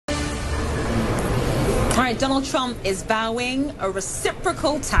right, Donald Trump is vowing a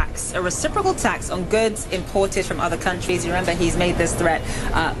reciprocal tax on goods imported from other countries. You remember he's made this threat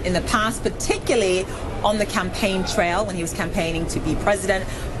in the past, particularly on the campaign trail when he was campaigning to be president.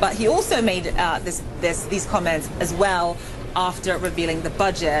 But he also made these comments as well after revealing the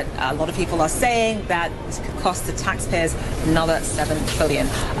budget. A lot of people are saying that this could cost the taxpayers another $7 billion.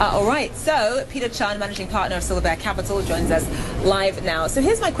 All right, so Peter Chun, managing partner of Silverbear Capital, joins us live now. So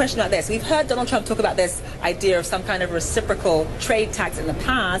here's my question about this. We've heard Donald Trump talk about this idea of some kind of reciprocal trade tax in the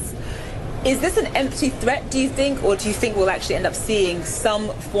past. Is this an empty threat, do you think, or do you think we'll actually end up seeing some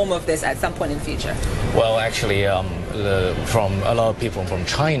form of this at some point in the future? Well, actually, from a lot of people from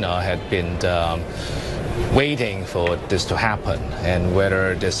China had been waiting for this to happen, and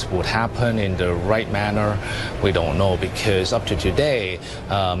whether this would happen in the right manner, we don't know, because up to today,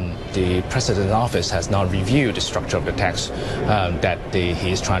 the president's office has not reviewed the structure of the tax that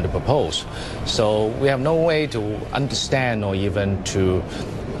he is trying to propose. So we have no way to understand or even to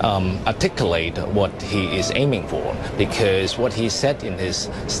articulate what he is aiming for, because what he said in his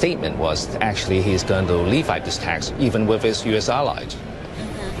statement was actually he's going to levy this tax even with his U.S. allies.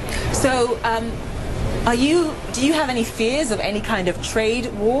 Mm-hmm. So, do you have any fears of any kind of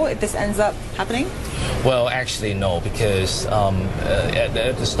trade war if this ends up happening? Well, actually, no, because at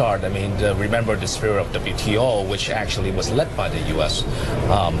the start, I mean, remember the spirit of WTO, which actually was led by the U.S.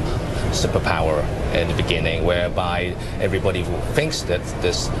 Superpower in the beginning, whereby everybody thinks that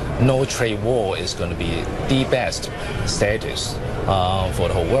this no trade war is going to be the best status for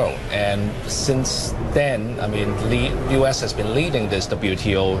the whole world. And since then, I mean, the U.S. has been leading this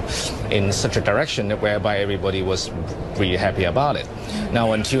WTO in such a direction whereby everybody was really happy about it.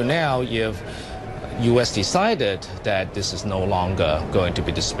 Now, until now, U.S. decided that this is no longer going to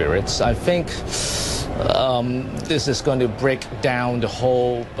be the spirit. I think this is going to break down the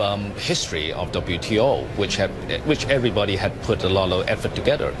whole history of WTO, which everybody had put a lot of effort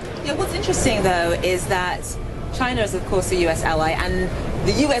together. Yeah, what's interesting, though, is that China is, of course, a U.S. ally, and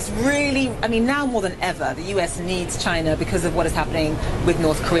the U.S. really, I mean, now more than ever, the U.S. needs China because of what is happening with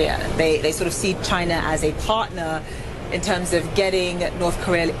North Korea. They sort of see China as a partner in terms of getting North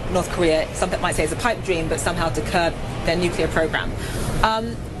Korea, some might say it's a pipe dream, but somehow to curb their nuclear program.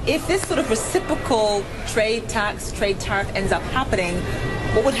 If this sort of reciprocal trade tax, trade tariff ends up happening,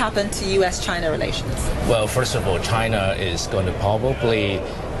 what would happen to U.S.-China relations? Well, first of all, China is going to probably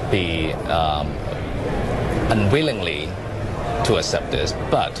be unwillingly to accept this,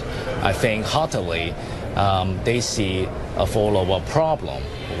 but I think heartily they see a follow-up problem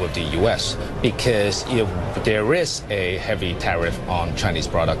with the U.S. because if there is a heavy tariff on Chinese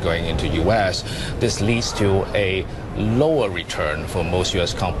product going into U.S., this leads to a lower return for most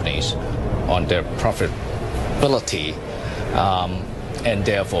U.S. companies on their profitability and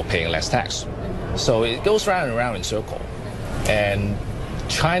therefore paying less tax. So it goes round and round in circle. And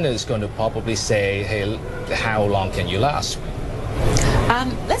China is going to probably say, hey, how long can you last?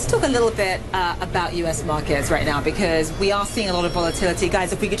 Let's talk a little bit about U.S. markets right now, because we are seeing a lot of volatility.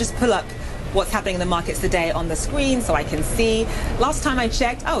 Guys, if we could just pull up what's happening in the markets today on the screen so I can see. Last time I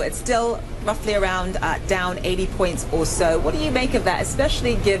checked, it's still roughly around down 80 points or so. What do you make of that,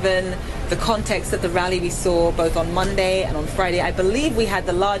 especially given the context of the rally we saw both on Monday and on Friday? I believe we had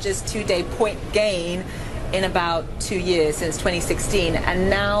the largest two-day point gain in about 2 years, since 2016, and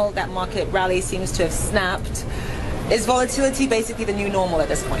now that market rally seems to have snapped. Is volatility basically the new normal at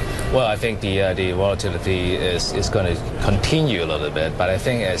this point? Well, I think the volatility is going to continue a little bit, but I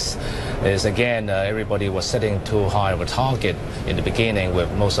think again, everybody was setting too high of a target in the beginning with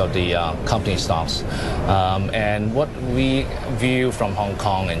most of the company stocks. And what we view from Hong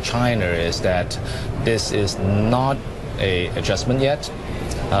Kong and China is that this is not an adjustment yet.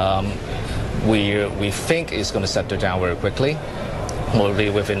 We think it's going to settle down very quickly, probably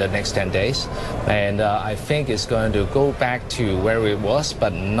within the next 10 days. And I think it's going to go back to where it was,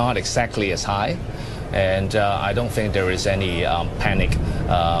 but not exactly as high. And I don't think there is any panic,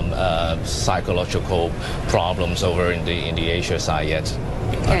 psychological problems over in the Asia side yet.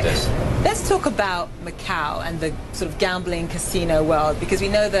 Okay. Let's talk about Macau and the sort of gambling casino world, because we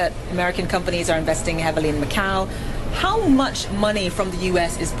know that American companies are investing heavily in Macau. How much money from the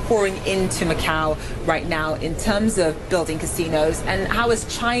U.S. is pouring into Macau right now in terms of building casinos, and how is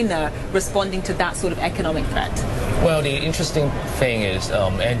China responding to that sort of economic threat? Well, the interesting thing is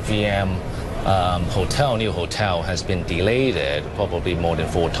NGM new hotel has been delayed probably more than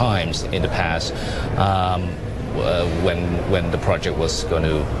 4 times in the past. When the project was going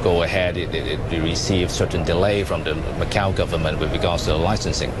to go ahead, it received certain delay from the Macau government with regards to the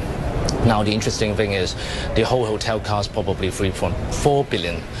licensing. Now, the interesting thing is the whole hotel costs probably 3.4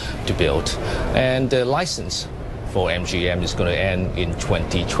 billion to build, and the license for MGM is going to end in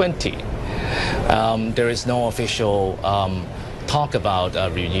 2020. There is no official talk about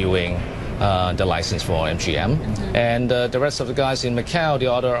renewing the license for MGM, and the rest of the guys in Macau,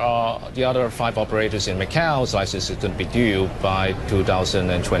 the other 5 operators in Macau's license is going to be due by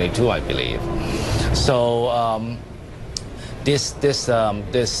 2022, I believe. So this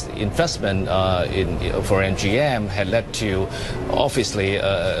investment for MGM had led to obviously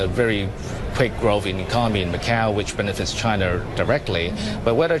a very quick growth in the economy in Macau, which benefits China directly.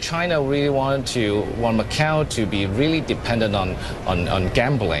 But whether China really want Macau to be really dependent on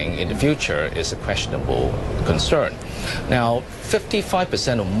gambling in the future is a questionable concern. Now,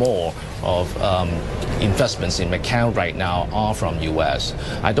 55% or more of investments in Macau right now are from U.S.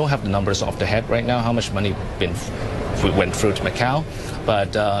 I don't have the numbers off the head right now, how much money went through to Macau,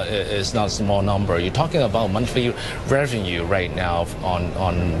 but it's not a small number. You're talking about monthly revenue right now on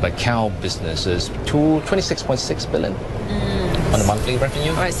Macau businesses to 26.6 billion on the monthly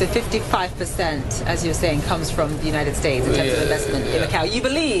revenue. All right, so 55%, as you're saying, comes from the United States in terms of investment in Macau. You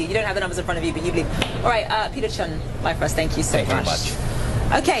believe, you don't have the numbers in front of you, but you believe. All right, Peter Chun, live for us. Thank you so much. Thank you very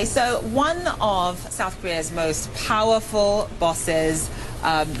much. Okay, so one of South Korea's most powerful bosses.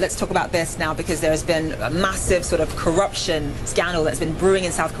 Let's talk about this now, because there has been a massive sort of corruption scandal that's been brewing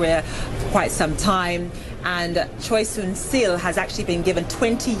in South Korea for quite some time. And Choi Soon-sil has actually been given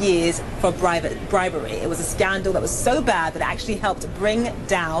 20 years for bribery. It was a scandal that was so bad that it actually helped bring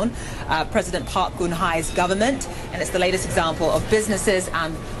down President Park Geun-hye's government. And it's the latest example of businesses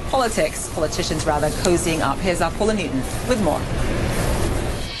and politicians rather, cozying up. Here's our Paula Newton with more.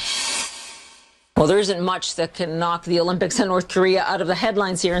 Well, there isn't much that can knock the Olympics and North Korea out of the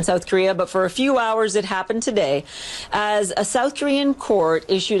headlines here in South Korea, but for a few hours it happened today as a South Korean court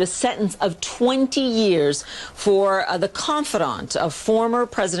issued a sentence of 20 years for the confidant of former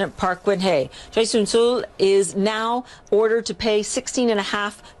President Park Geun-hye. Choi Soon-sil is now ordered to pay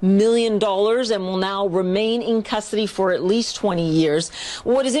 $16.5 million and will now remain in custody for at least 20 years.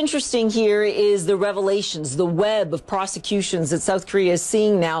 What is interesting here is the revelations, the web of prosecutions that South Korea is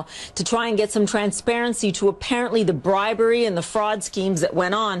seeing now to try and get some transparency to apparently the bribery and the fraud schemes that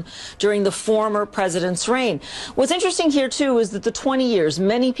went on during the former president's reign. What's interesting here, too, is that the 20 years,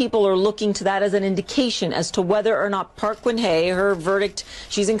 many people are looking to that as an indication as to whether or not Park Geun-hye, her verdict,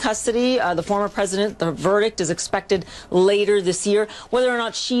 she's in custody, the former president, the verdict is expected later this year, whether or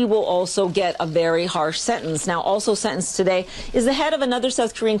not she will also get a very harsh sentence. Now, also sentenced today is the head of another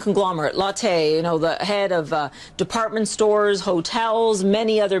South Korean conglomerate, Lotte, you know, the head of department stores, hotels,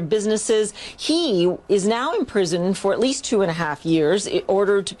 many other businesses. He is now in prison for at least 2.5 years,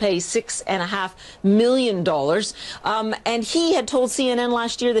 ordered to pay $6.5 million. And he had told CNN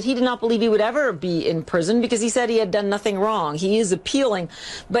last year that he did not believe he would ever be in prison because he said he had done nothing wrong. He is appealing.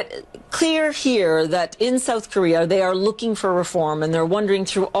 But clear here that in South Korea, they are looking for reform, and they're wondering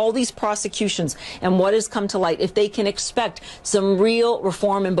through all these prosecutions and what has come to light if they can expect some real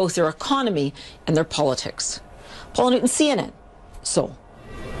reform in both their economy and their politics. Paula Newton, CNN, Seoul.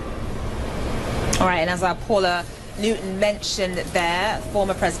 All right, and as our Paula Newton mentioned there,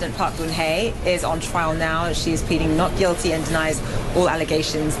 former President Park Geun-hye is on trial now. She is pleading not guilty and denies all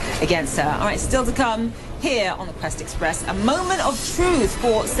allegations against her. All right, still to come here on the Quest Express, a moment of truth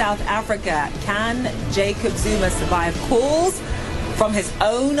for South Africa. Can Jacob Zuma survive calls from his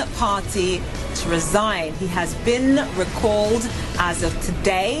own party to resign? He has been recalled as of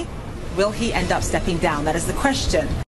today. Will he end up stepping down? That is the question.